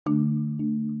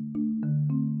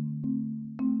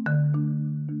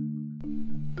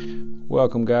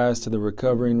Welcome, guys, to the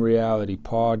Recovering Reality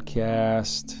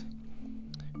Podcast.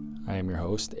 I am your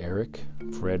host, Eric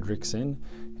Fredrickson,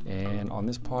 and on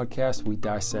this podcast, we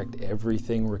dissect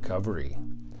everything recovery.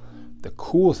 The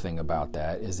cool thing about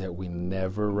that is that we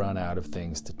never run out of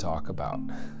things to talk about.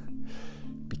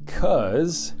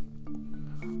 Because,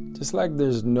 just like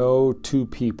there's no two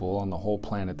people on the whole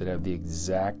planet that have the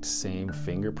exact same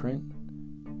fingerprint,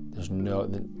 there's no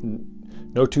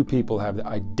two people have the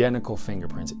identical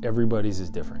fingerprints. Everybody's is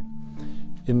different.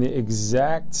 In the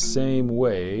exact same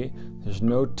way, there's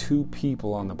no two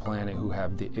people on the planet who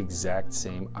have the exact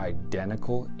same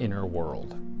identical inner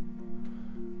world,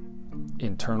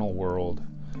 internal world,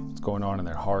 what's going on in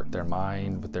their heart, their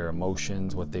mind, with their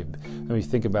emotions,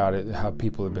 think about it, how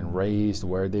people have been raised,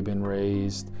 where they've been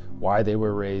raised, why they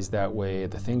were raised that way,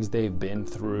 the things they've been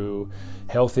through,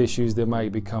 health issues that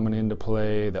might be coming into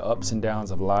play, the ups and downs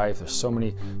of life.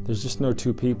 There's just no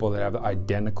two people that have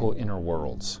identical inner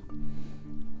worlds,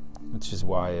 which is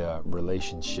why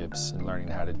relationships and learning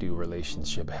how to do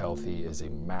relationship healthy is a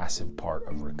massive part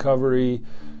of recovery.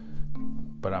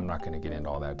 But I'm not going to get into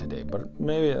all that today. But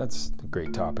maybe that's a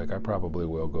great topic. I probably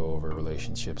will go over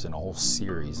relationships in a whole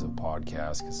series of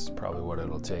podcasts, because it's probably what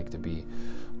it'll take to be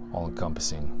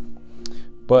all-encompassing.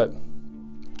 But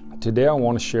today I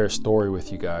want to share a story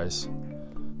with you guys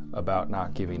about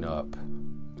not giving up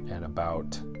and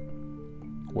about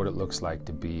what it looks like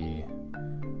to be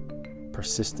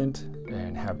persistent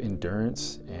and have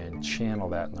endurance and channel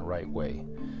that in the right way.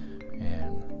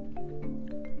 And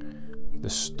the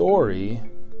story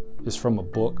is from a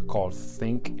book called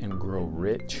Think and Grow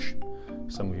Rich.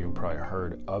 Some of you have probably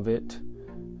heard of it.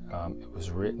 It was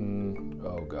written,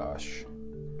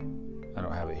 I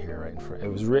don't have it here right in front. It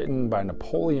was written by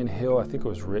Napoleon Hill. I think it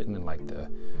was written in like the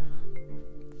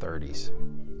 30s.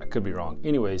 I could be wrong.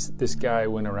 Anyways, this guy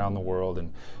went around the world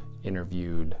and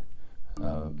interviewed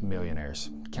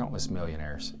millionaires, countless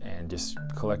millionaires, and just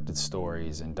collected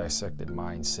stories and dissected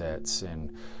mindsets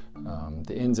and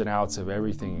the ins and outs of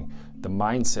everything, the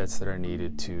mindsets that are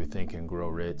needed to think and grow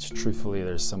rich. Truthfully,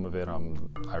 there's some of it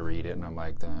I read it and I'm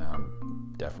like, I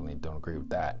definitely don't agree with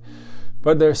that.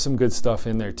 But there's some good stuff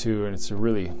in there too, and it's a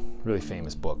really, really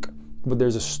famous book. But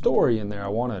there's a story in there I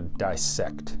want to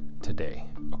dissect today,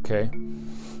 okay?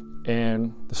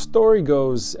 And the story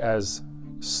goes as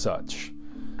such.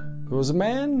 There was a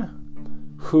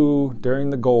man who,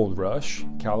 during the gold rush,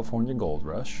 California gold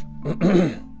rush,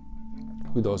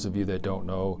 who those of you that don't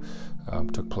know,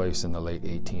 took place in the late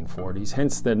 1840s.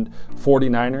 Hence the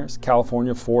 49ers,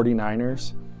 California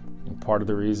 49ers. And part of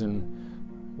the reason,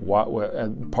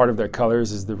 part of their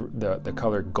colors is the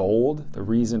color gold. The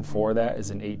reason for that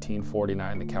is in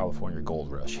 1849, the California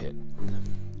gold rush hit.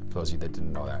 For those of you that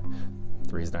didn't know that.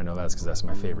 The reason I know that is because that's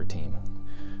my favorite team.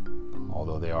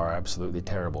 Although they are absolutely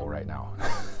terrible right now.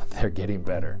 They're getting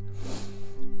better.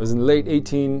 It was in the late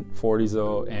 1840s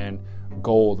though, and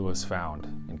gold was found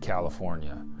in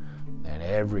California. And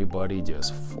everybody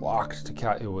just flocked to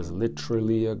California. It was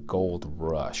literally a gold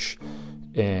rush.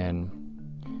 And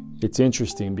it's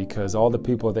interesting because all the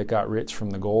people that got rich from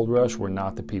the gold rush were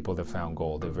not the people that found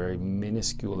gold. A very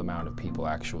minuscule amount of people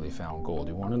actually found gold.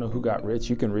 You want to know who got rich?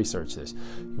 You can research this.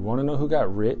 You want to know who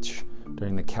got rich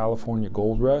during the California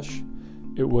gold rush?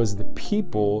 It was the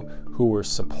people who were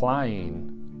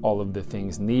supplying all of the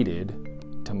things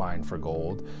needed to mine for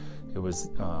gold. It was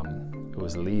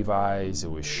Levi's, it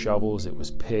was shovels, it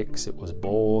was picks, it was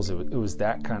bowls, it was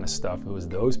that kind of stuff. It was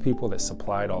those people that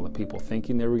supplied all the people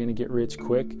thinking they were going to get rich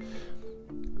quick.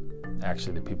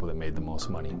 Actually, the people that made the most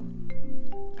money.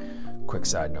 Quick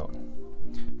side note.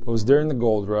 It was during the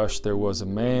gold rush, there was a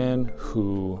man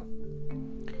who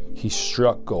he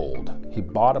struck gold. He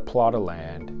bought a plot of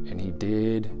land and he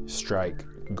did strike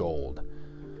gold.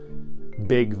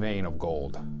 Big vein of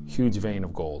gold, huge vein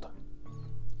of gold.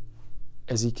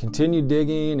 As he continued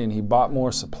digging and he bought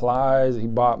more supplies, he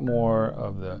bought more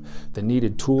of the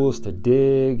needed tools to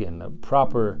dig and the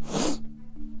proper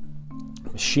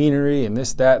machinery and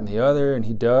this, that, and the other, and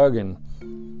he dug, and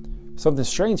something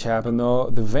strange happened though.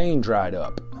 The vein dried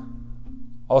up.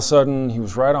 All of a sudden, he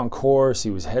was right on course. He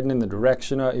was heading in the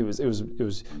direction of, he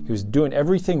was doing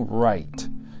everything right,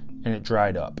 and it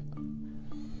dried up.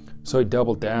 So he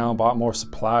doubled down, bought more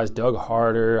supplies, dug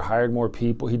harder, hired more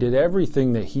people. He did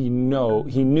everything that he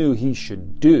knew he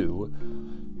should do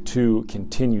to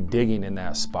continue digging in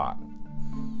that spot.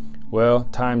 Well,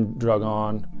 time drug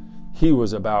on. He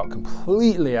was about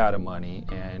completely out of money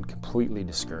and completely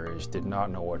discouraged, did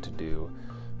not know what to do.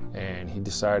 And he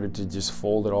decided to just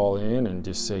fold it all in and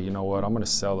just say, you know what, I'm going to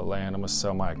sell the land, I'm going to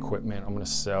sell my equipment, I'm going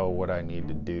to sell what I need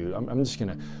to do. I'm just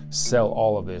going to sell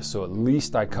all of this so at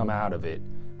least I come out of it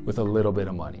with a little bit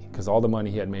of money, because all the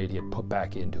money he had made, he had put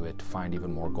back into it to find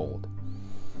even more gold.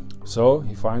 So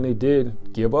he finally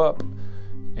did give up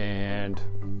and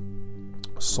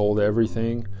sold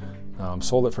everything.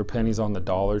 Sold it for pennies on the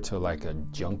dollar to like a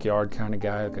junkyard kind of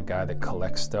guy, like a guy that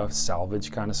collects stuff,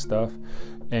 salvage kind of stuff.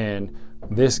 And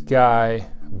this guy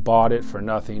bought it for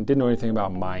nothing, didn't know anything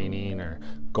about mining or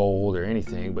gold or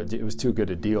anything, but it was too good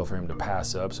a deal for him to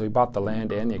pass up. So he bought the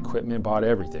land and the equipment, bought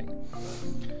everything.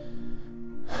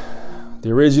 The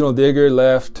original digger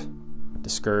left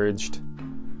discouraged,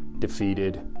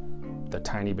 defeated, with a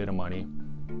tiny bit of money.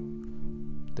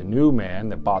 The new man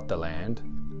that bought the land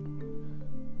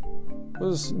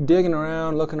was digging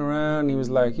around, looking around. He was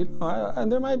like,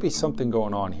 there might be something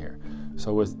going on here.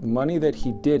 So with money that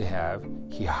he did have,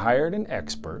 he hired an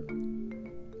expert.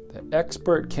 The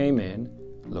expert came in,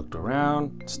 looked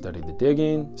around, studied the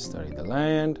digging, studied the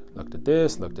land, looked at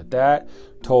this, looked at that,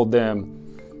 told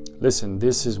them, listen,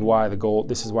 this is why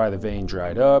the vein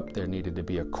dried up. There needed to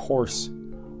be a course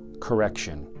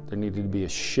correction. There needed to be a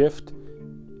shift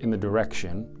in the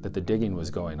direction that the digging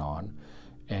was going on,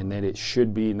 and that it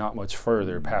should be not much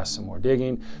further past some more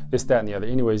digging, this, that, and the other.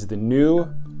 Anyways, the new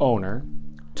owner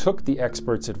took the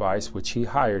expert's advice, which he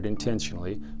hired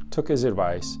intentionally, took his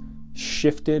advice,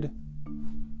 shifted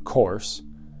course,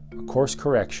 a course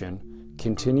correction,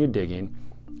 continued digging.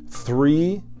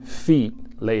 3 feet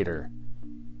later,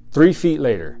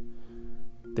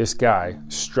 this guy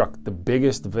struck the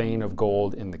biggest vein of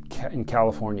gold in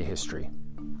California history.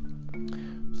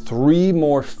 3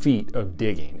 more feet of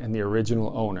digging, and the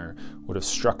original owner would have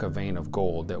struck a vein of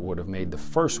gold that would have made the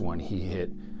first one he hit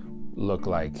look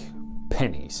like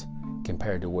pennies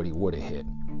compared to what he would have hit.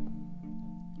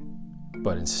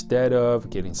 But instead of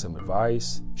getting some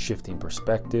advice, shifting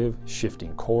perspective,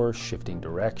 shifting course, shifting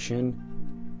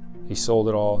direction, he sold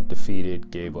it all,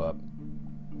 defeated, gave up.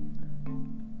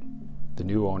 The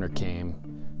new owner came,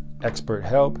 expert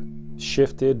help,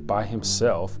 shifted by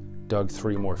himself, dug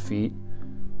 3 more feet,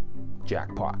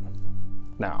 jackpot.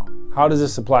 Now, how does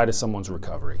this apply to someone's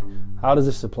recovery? How does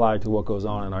this apply to what goes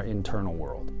on in our internal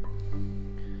world?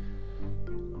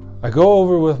 I go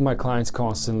over with my clients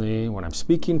constantly when I'm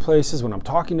speaking places, when I'm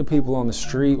talking to people on the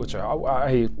street, which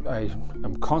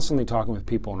I'm constantly talking with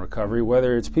people in recovery,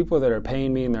 whether it's people that are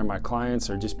paying me and they're my clients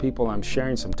or just people I'm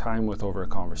sharing some time with over a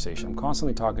conversation. I'm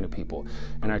constantly talking to people,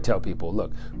 and I tell people,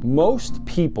 look, most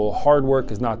people, hard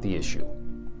work is not the issue.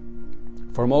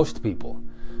 For most people.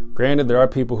 Granted, there are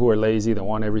people who are lazy, that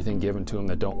want everything given to them,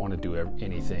 that don't want to do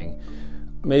anything.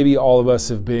 Maybe all of us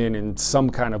have been in some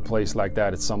kind of place like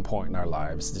that at some point in our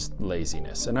lives, just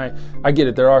laziness. And I get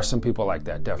it, there are some people like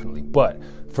that, definitely. But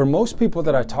for most people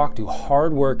that I talk to,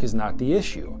 hard work is not the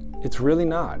issue. It's really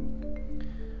not.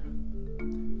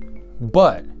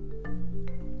 But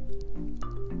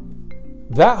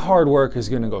that hard work is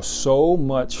going to go so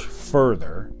much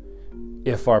further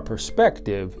if our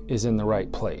perspective is in the right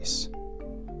place.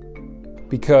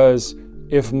 Because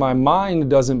if my mind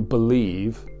doesn't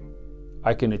believe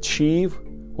I can achieve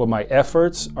what my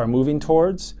efforts are moving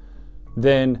towards,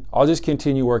 then I'll just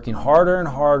continue working harder and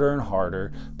harder and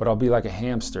harder, but I'll be like a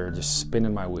hamster just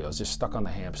spinning my wheels, just stuck on the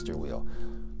hamster wheel.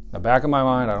 In the back of my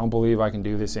mind, I don't believe I can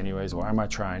do this anyways. Why am I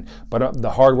trying? But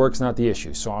the hard work's not the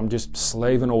issue, so I'm just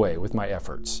slaving away with my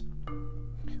efforts.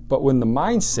 But when the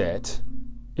mindset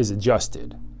is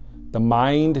adjusted, the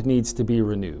mind needs to be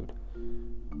renewed.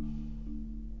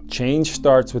 Change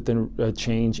starts with a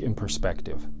change in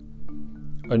perspective.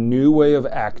 A new way of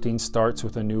acting starts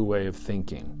with a new way of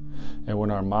thinking. And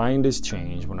when our mind is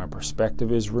changed, when our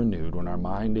perspective is renewed, when our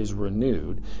mind is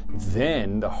renewed,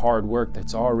 then the hard work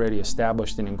that's already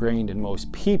established and ingrained in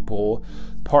most people,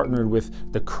 partnered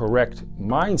with the correct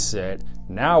mindset,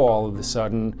 now all of a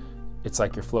sudden, it's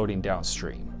like you're floating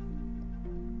downstream.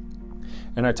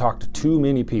 And I talk to too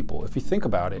many people. If you think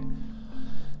about it,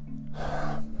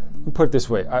 let me put it this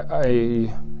way.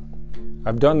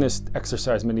 I've done this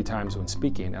exercise many times when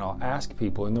speaking, and I'll ask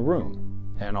people in the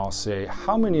room, and I'll say,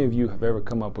 how many of you have ever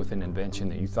come up with an invention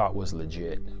that you thought was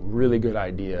legit? Really good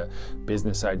idea,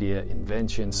 business idea,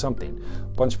 invention, something.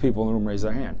 A bunch of people in the room raise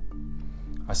their hand.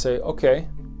 I say, okay,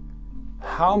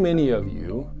 how many of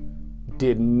you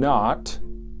did not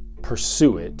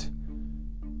pursue it,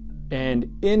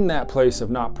 and in that place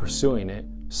of not pursuing it,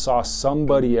 saw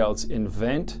somebody else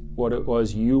invent what it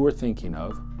was you were thinking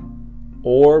of,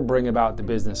 or bring about the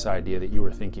business idea that you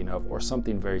were thinking of, or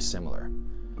something very similar?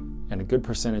 And a good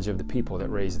percentage of the people that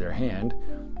raise their hand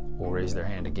will raise their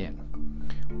hand again.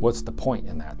 What's the point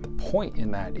in that? The point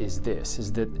in that is this,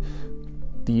 is that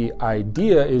the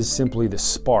idea is simply the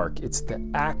spark. It's the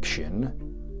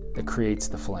action that creates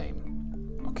the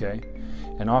flame, okay?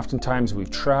 And oftentimes we've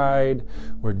tried,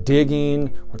 we're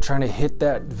digging, we're trying to hit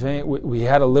that vein. We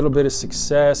had a little bit of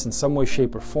success in some way,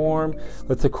 shape, or form.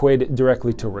 Let's equate it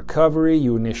directly to recovery.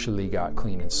 You initially got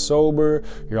clean and sober.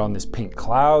 You're on this pink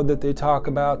cloud that they talk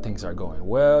about. Things are going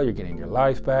well. You're getting your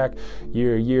life back.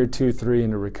 You're a year, 2, 3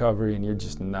 into recovery, and you're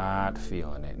just not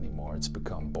feeling it anymore. It's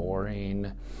become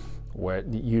boring. Where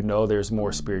you know there's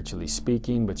more spiritually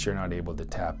speaking, but you're not able to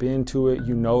tap into it.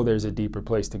 You know there's a deeper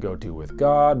place to go to with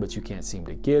God, but you can't seem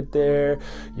to get there.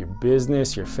 Your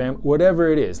business, your family,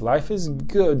 whatever it is. Life is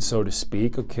good, so to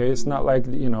speak, okay? It's not like,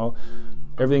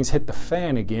 everything's hit the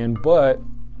fan again, but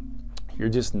you're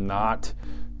just not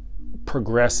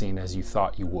progressing as you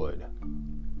thought you would.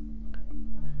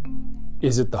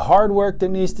 Is it the hard work that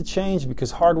needs to change?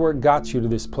 Because hard work got you to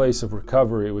this place of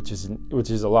recovery, which is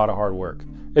a lot of hard work.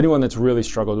 Anyone that's really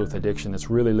struggled with addiction, that's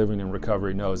really living in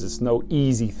recovery, knows it's no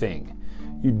easy thing.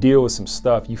 You deal with some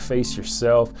stuff, you face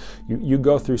yourself, you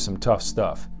go through some tough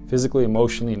stuff, physically,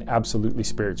 emotionally, and absolutely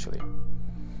spiritually.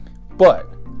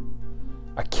 But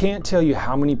I can't tell you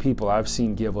how many people I've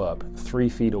seen give up 3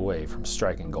 feet away from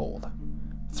striking gold,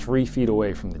 3 feet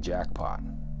away from the jackpot.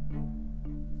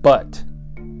 But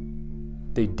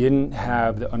they didn't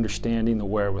have the understanding, the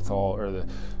wherewithal, or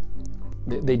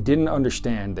they didn't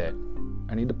understand that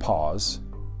I need to pause.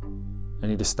 I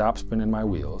need to stop spinning my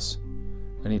wheels.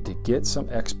 I need to get some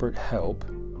expert help,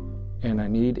 and I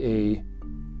need a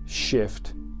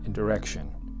shift in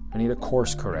direction. I need a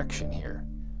course correction here.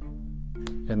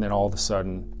 And then all of a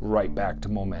sudden, right back to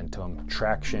momentum,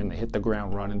 traction, they hit the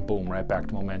ground running, boom, right back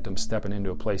to momentum, stepping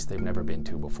into a place they've never been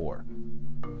to before.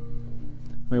 I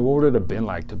mean, what would it have been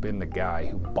like to have been the guy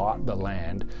who bought the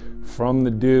land from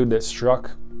the dude that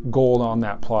struck gold on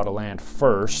that plot of land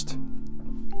first,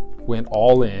 went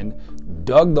all in,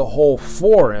 dug the hole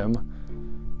for him?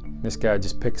 This guy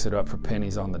just picks it up for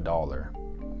pennies on the dollar.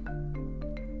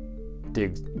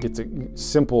 Gets a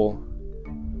simple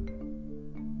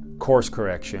course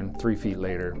correction, 3 feet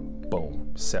later,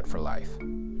 boom, set for life.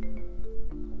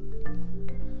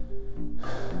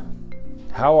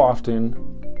 How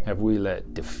often have we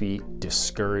let defeat,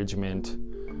 discouragement,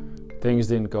 things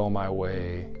didn't go my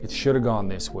way, it should have gone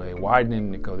this way, why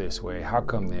didn't it go this way, how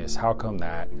come this, how come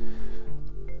that,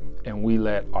 and we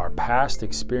let our past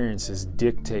experiences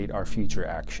dictate our future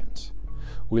actions.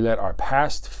 We let our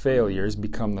past failures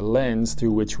become the lens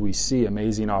through which we see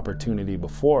amazing opportunity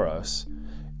before us.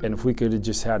 And if we could have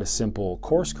just had a simple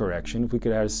course correction, if we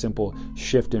could have had a simple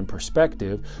shift in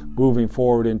perspective, moving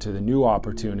forward into the new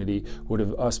opportunity would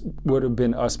have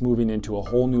been us moving into a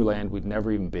whole new land we'd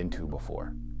never even been to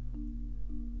before.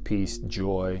 Peace,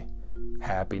 joy,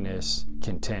 happiness,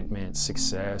 contentment,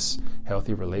 success,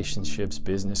 healthy relationships,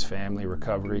 business, family,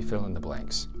 recovery, fill in the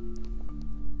blanks.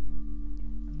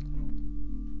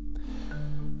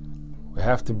 We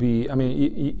have to be,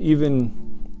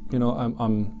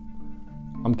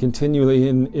 I'm continually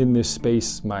in this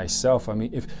space myself. I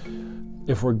mean,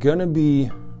 if we're gonna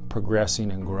be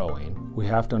progressing and growing, we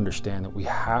have to understand that we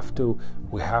have to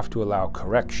allow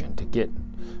correction to get,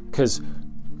 because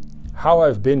how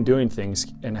I've been doing things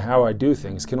and how I do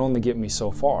things can only get me so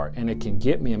far, and it can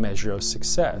get me a measure of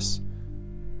success.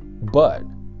 But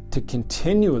to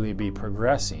continually be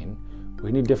progressing,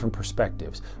 we need different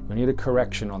perspectives. We need a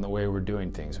correction on the way we're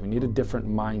doing things. We need a different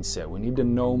mindset. We need to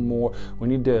know more. We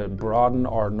need to broaden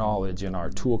our knowledge and our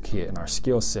toolkit and our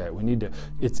skill set.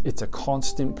 It's a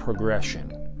constant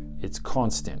progression. It's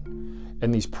constant.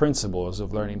 And these principles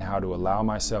of learning how to allow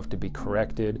myself to be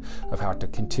corrected, of how to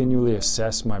continually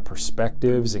assess my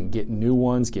perspectives and get new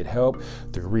ones, get help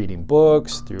through reading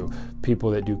books, through people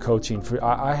that do coaching.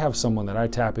 I have someone that I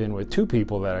tap in with, 2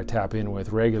 people that I tap in with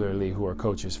regularly who are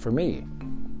coaches for me.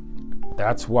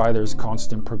 That's why there's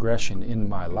constant progression in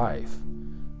my life.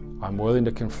 I'm willing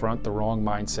to confront the wrong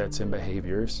mindsets and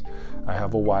behaviors. I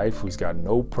have a wife who's got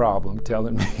no problem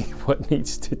telling me what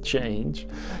needs to change,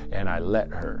 and I let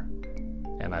her.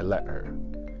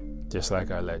 Just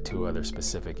like I let 2 other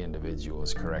specific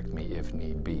individuals correct me if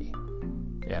need be.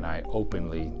 And I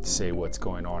openly say what's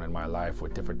going on in my life,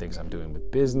 what different things I'm doing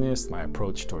with business, my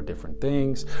approach toward different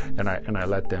things, and I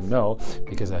let them know,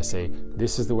 because I say,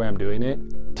 this is the way I'm doing it.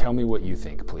 Tell me what you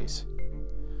think, please.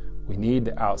 We need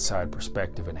the outside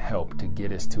perspective and help to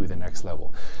get us to the next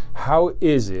level. How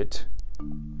is it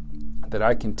that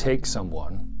I can take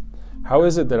someone, how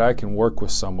is it that I can work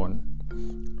with someone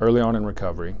early on in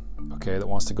recovery, okay, that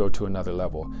wants to go to another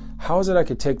level? How is it I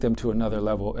could take them to another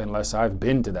level unless I've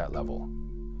been to that level?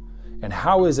 And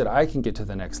how is it I can get to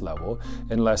the next level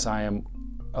unless I am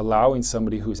allowing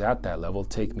somebody who's at that level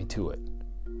take me to it?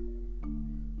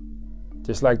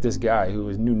 Just like this guy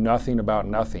who knew nothing about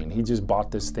nothing. He just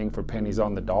bought this thing for pennies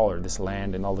on the dollar, this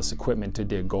land and all this equipment to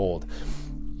dig gold.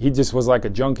 He just was like a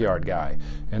junkyard guy.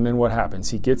 And then what happens?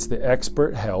 He gets the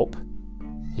expert help.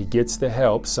 He gets the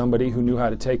help, somebody who knew how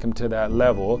to take him to that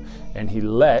level, and he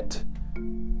let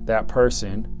that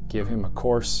person give him a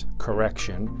course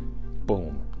correction.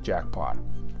 Boom, jackpot.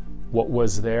 What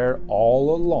was there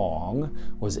all along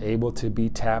was able to be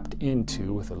tapped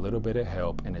into with a little bit of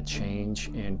help and a change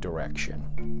in direction.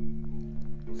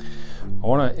 I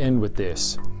want to end with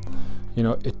this. You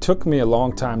know, it took me a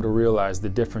long time to realize the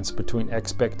difference between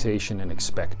expectation and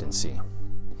expectancy.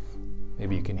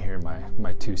 Maybe you can hear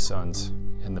my two sons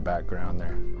in the background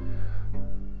there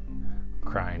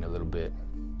crying a little bit.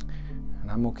 And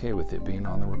I'm okay with it being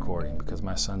on the recording because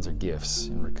my sons are gifts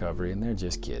in recovery and they're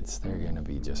just kids. They're going to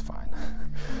be just fine.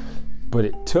 But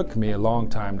it took me a long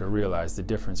time to realize the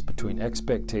difference between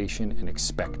expectation and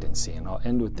expectancy. And I'll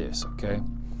end with this, okay?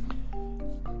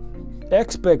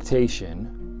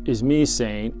 Expectation is me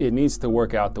saying it needs to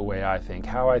work out the way I think,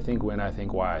 how I think, when I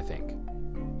think, why I think.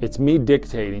 It's me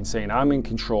dictating, saying I'm in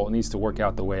control. It needs to work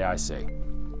out the way I say.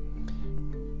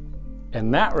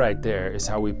 And that right there is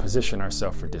how we position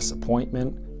ourselves for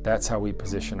disappointment. That's how we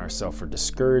position ourselves for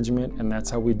discouragement. And that's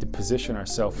how we position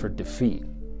ourselves for defeat.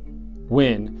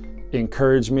 When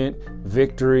encouragement,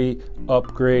 victory,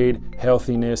 upgrade,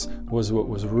 healthiness was what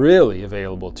was really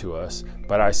available to us.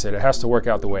 But I said it has to work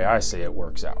out the way I say it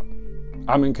works out.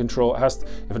 I'm in control. If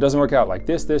it doesn't work out like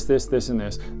this, and this,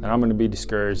 then I'm going to be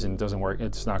discouraged and it doesn't work.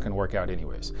 It's not going to work out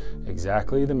anyways.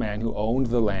 Exactly the man who owned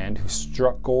the land, who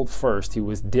struck gold first, he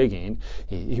was digging.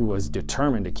 He was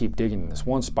determined to keep digging in this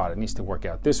one spot. It needs to work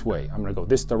out this way. I'm going to go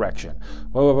this direction.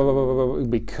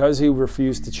 Because he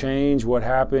refused to change, what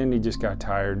happened? He just got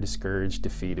tired, discouraged,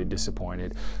 defeated,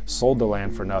 disappointed, sold the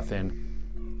land for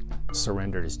nothing,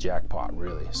 surrendered his jackpot,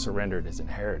 really, surrendered his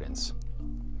inheritance.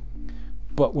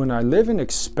 But when I live in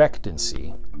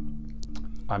expectancy,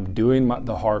 I'm doing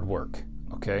the hard work,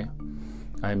 okay?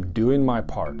 I'm doing my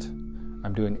part.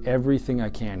 I'm doing everything I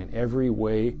can in every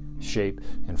way, shape,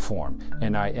 and form.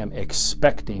 And I am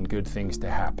expecting good things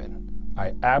to happen.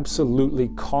 I absolutely,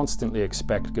 constantly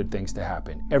expect good things to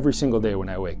happen. Every single day when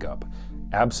I wake up.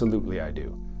 Absolutely I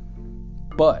do.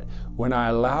 But when I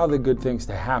allow the good things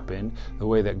to happen the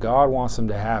way that God wants them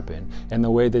to happen and the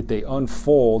way that they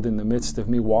unfold in the midst of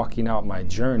me walking out my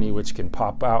journey, which can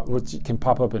pop up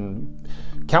in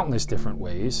countless different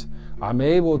ways, I'm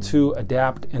able to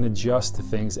adapt and adjust to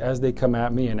things as they come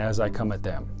at me and as I come at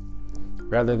them.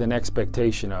 Rather than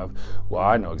expectation of, well,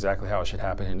 I know exactly how it should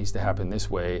happen. It needs to happen this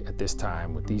way at this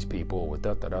time with these people, with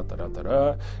and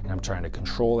I'm trying to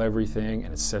control everything,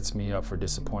 and it sets me up for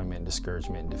disappointment and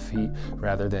discouragement and defeat,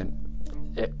 rather than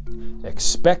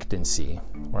expectancy,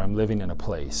 where I'm living in a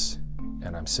place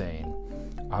and I'm saying,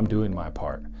 I'm doing my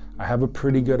part. I have a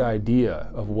pretty good idea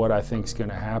of what I think is going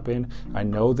to happen. I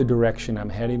know the direction I'm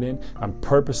heading in. I'm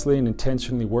purposely and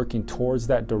intentionally working towards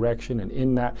that direction, and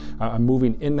in that, I'm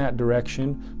moving in that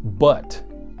direction, but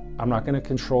I'm not going to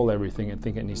control everything and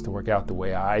think it needs to work out the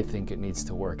way I think it needs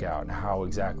to work out and how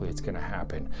exactly it's going to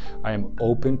happen. I am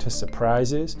open to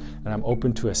surprises, and I'm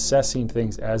open to assessing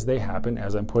things as they happen,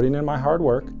 as I'm putting in my hard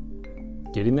work,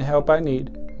 getting the help I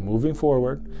need, moving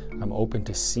forward. I'm open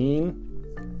to seeing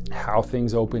how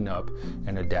things open up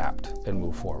and adapt and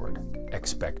move forward.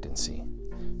 Expectancy.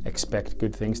 Expect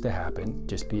good things to happen.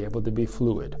 Just be able to be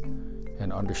fluid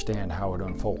and understand how it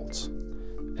unfolds.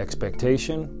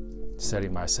 Expectation,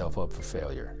 setting myself up for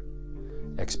failure.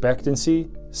 Expectancy,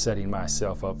 setting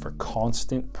myself up for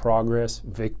constant progress,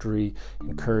 victory,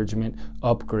 encouragement,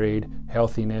 upgrade,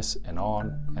 healthiness, and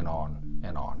on and on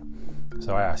and on.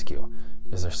 So I ask you,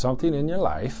 is there something in your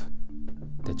life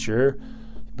that you've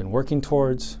been working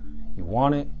towards? You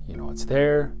want it, you know it's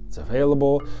there, it's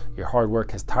available, your hard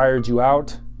work has tired you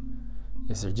out.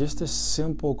 Is there just a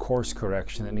simple course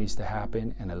correction that needs to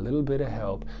happen and a little bit of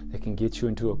help that can get you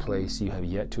into a place you have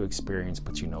yet to experience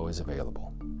but you know is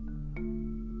available?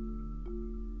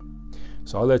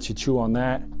 So I'll let you chew on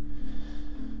that.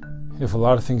 If a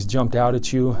lot of things jumped out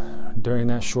at you during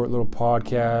that short little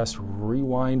podcast,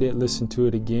 rewind it, listen to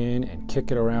it again, and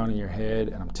kick it around in your head.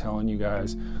 And I'm telling you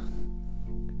guys,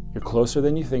 you're closer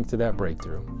than you think to that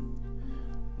breakthrough.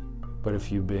 But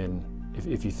if you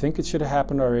think it should have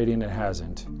happened already and it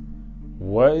hasn't,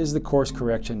 what is the course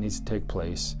correction that needs to take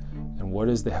place, and what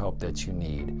is the help that you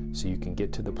need so you can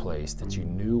get to the place that you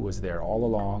knew was there all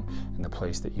along and the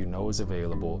place that you know is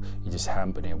available, you just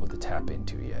haven't been able to tap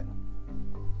into yet?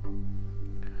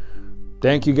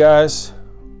 Thank you guys.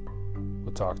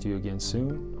 We'll talk to you again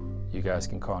soon. You guys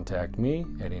can contact me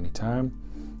at any time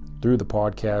through the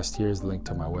podcast. Here's the link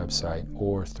to my website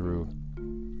or through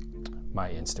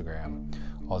my Instagram.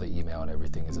 All the email and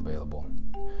everything is available.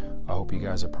 I hope you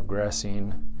guys are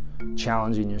progressing,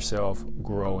 challenging yourself,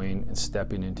 growing, and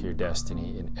stepping into your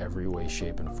destiny in every way,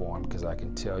 shape, and form, because I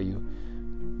can tell you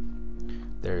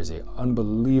there is an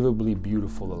unbelievably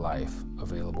beautiful life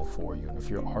available for you. And if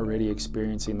you're already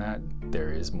experiencing that,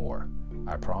 there is more.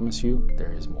 I promise you,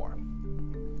 there is more.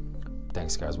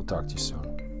 Thanks, guys. We'll talk to you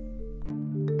soon.